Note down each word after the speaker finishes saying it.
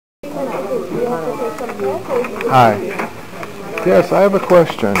Hi. Yes, I have a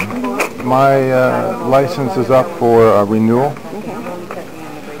question. My license is up for renewal,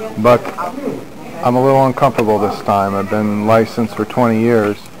 but I'm a little uncomfortable this time. I've been licensed for 20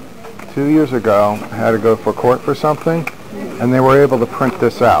 years. 2 years ago, I had to go for court for something, and they were able to print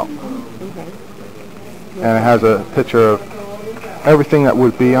this out. And it has a picture of everything that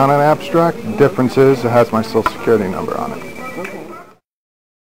would be on an abstract. The difference is it has my social security number on it.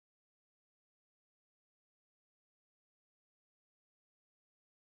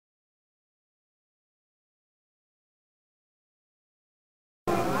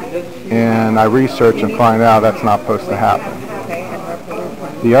 And I research and find out that's not supposed to happen.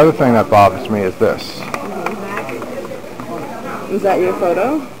 The other thing that bothers me is this. Is that your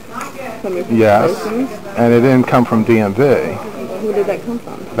photo? From your yes, and it didn't come from DMV. Who did that come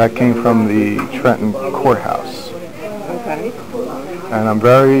from? That came from the Trenton courthouse. Okay. And I'm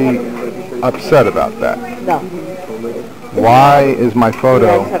very upset about that. No. Why is my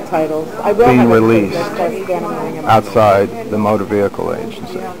photo being released outside the motor vehicle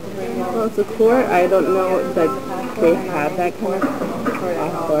agency? Well, it's a court. I don't know that they have that kind of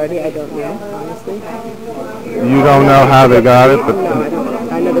authority. I don't know, honestly. You don't know how they got it? But no, I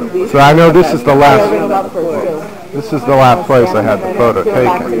don't. I know the police. So I know this is the last. This is the last place I had the photo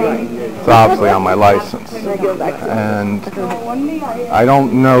taken. It's obviously on my license, and I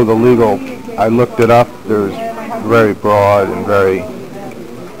don't know the legal. I looked it up. There's very broad and very,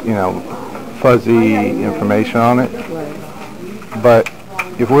 fuzzy information on it. But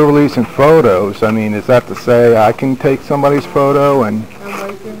if we're releasing photos, I mean, is that to say I can take somebody's photo and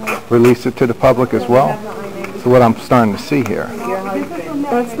release it to the public as well? So what I'm starting to see here.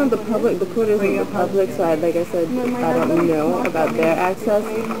 That's not the public. The court isn't the public side. Like I said, I don't know about their access.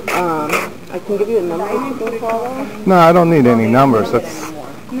 I can give you a number you can follow. No, I don't need any numbers. That's,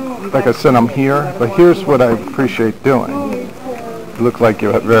 like I said, I'm here. But here's what I appreciate doing. You look like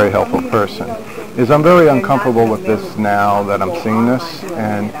you're a very helpful person. I'm very uncomfortable with this now that I'm seeing this,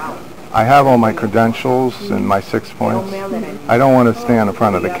 and I have all my credentials and my 6 points. I don't want to stand in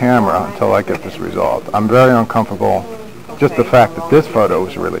front of the camera until I get this resolved. I'm very uncomfortable, just the fact that this photo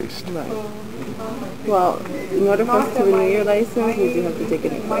was released. Right. Well, in order for us to renew your license, we do have to take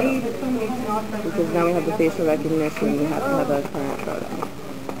an photo. Because now we have the facial recognition, we have to have a current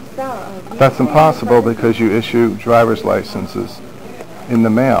photo. That's impossible because you issue driver's licenses in the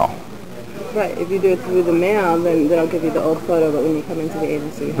mail. Right, if you do it through the mail, then they'll give you the old photo, but when you come into the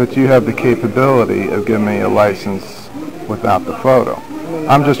agency... But you have the capability of giving me a license without the photo.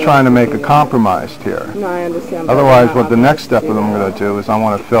 I'm just trying to make a compromise here. No, I understand. Otherwise, what the next step that I'm going to do is I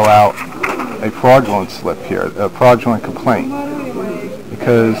want to fill out a fraudulent slip here, a fraudulent complaint.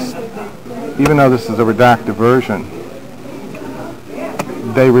 Because even though this is a redacted version,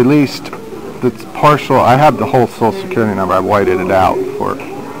 they released the partial... I have the whole social security number. I whited it out for...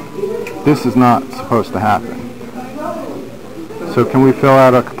 This is not supposed to happen. So can we fill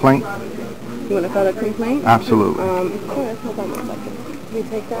out a complaint? You want to fill out a complaint? Absolutely. Of course. Hold on 1 second. Can you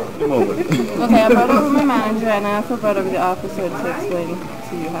take that? Come over. Okay, I brought over my manager, and I also brought over the officer to explain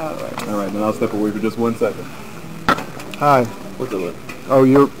to you how it works. All right, then I'll step away for just 1 second. Hi. What's up? Oh,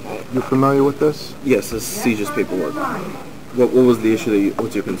 you're familiar with this? Yes, this is C's paperwork. What was the issue?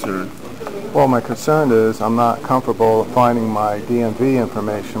 What's your concern? Well, my concern is I'm not comfortable finding my DMV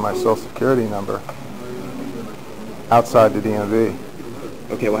information, my social security number, outside the DMV.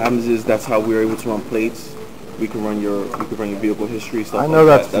 Okay, what happens is that's how we're able to run plates. We can run your vehicle history stuff. I know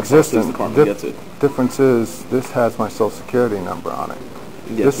like that's existent. How the police department gets it. Difference is this has my social security number on it.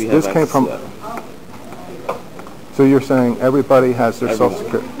 Yes, this came from. So you're saying everybody has their social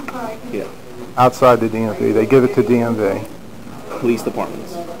security? Yeah. Outside the DMV, they give it to DMV. Police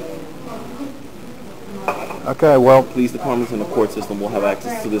departments. Okay, well... Police departments and the court system will have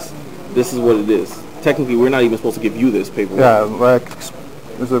access to this. This is what it is. Technically, we're not even supposed to give you this paperwork. Yeah, like,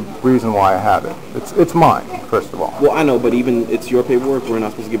 there's a reason why I have it. It's mine, first of all. Well, I know, but even it's your paperwork, we're not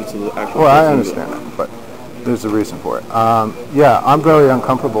supposed to give it to the actual... Well, I understand that, but there's a reason for it. Yeah, I'm very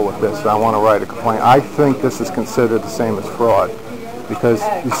uncomfortable with this. I want to write a complaint. I think this is considered the same as fraud. Because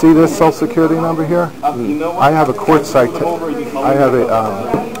you see this social security number here? I have a court citation. I have it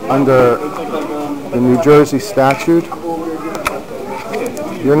under the New Jersey statute.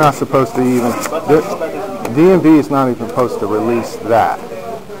 You're not supposed to even... DMV is not even supposed to release that.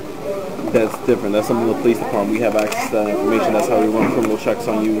 That's different. That's something the police department. We have access to that information. That's how we run criminal checks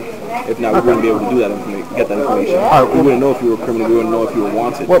on you. If not, we wouldn't be able to do that information, get that information. We wouldn't know if you were a criminal. We wouldn't know if you were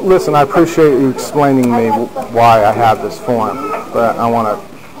wanted. Well, listen, I appreciate you explaining me why I have this form, but I want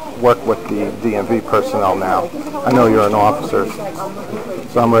to work with the DMV personnel now. I know you're an officer,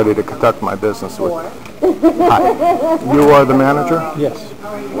 So I'm ready to conduct my business with. Hi. You are the manager? Yes.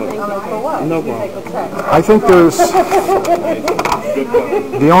 No problem. I think there's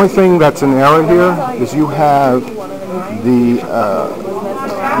the only thing that's an error here is you have the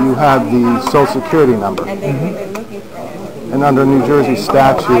Social Security number, and under New Jersey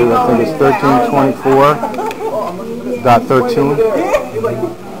statute, I think it's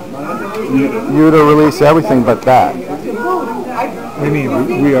 1324.13. You're to release everything but that. What do you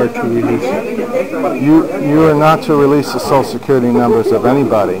mean we are to release it? You are not to release the Social Security numbers of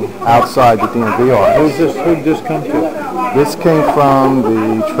anybody outside the DMV office. Who did this come to? This came from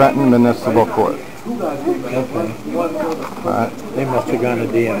the Trenton Municipal Court. Okay. They must have gone to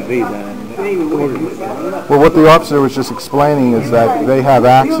DMV then and ordered it. Well, what the officer was just explaining is that they have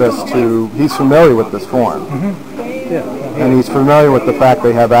access to, he's familiar with this form. Yeah. And he's familiar with the fact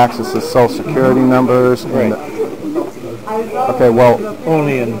they have access to Social Security numbers. And okay, well...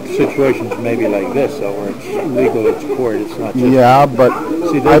 Only in situations maybe like this, though, where it's legal, it's court, it's not just... Yeah, but...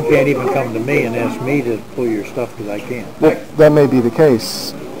 See, they can't even come to me and ask me to pull your stuff because I can't. Well, that may be the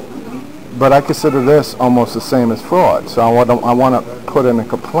case. But I consider this almost the same as fraud. So I want to put in a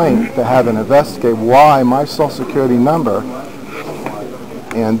complaint to have an investigate why my Social Security number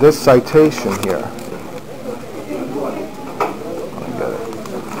and this citation here. Let me get it.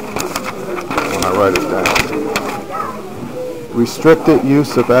 When I write it down. Restricted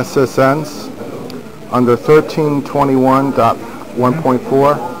use of SSNs under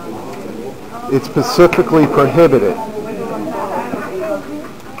 1321.1.4. It's specifically prohibited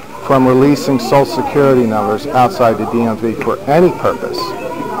from releasing Social Security numbers outside the DMV for any purpose.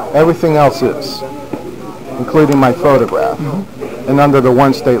 Everything else is, including my photograph. And under the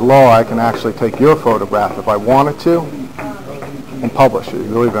one state law, I can actually take your photograph if I wanted to and publish it,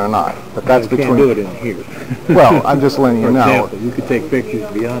 believe it or not. But that's you can't do it in here. Well, I'm just letting you know. For example, you could take pictures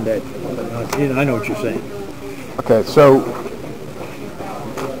beyond that. I know what you're saying. Okay, so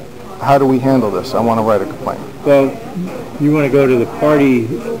how do we handle this? I want to write a complaint. Well, you want to go to the party,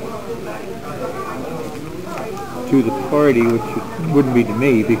 which wouldn't be to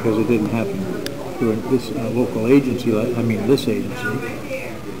me because it didn't happen to this local agency, this agency.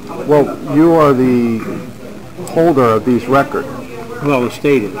 Well, you are the holder of these records. Well, the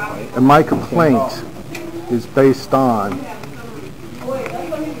state is, right? And my complaint is based on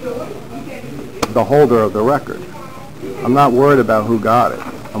the holder of the record. I'm not worried about who got it.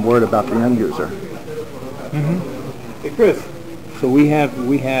 I'm worried about the end user. Hey, Chris. So we have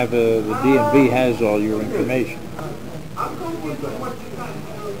the DMV has all your information.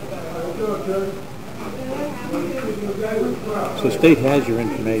 So the state has your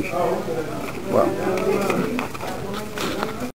information. Well,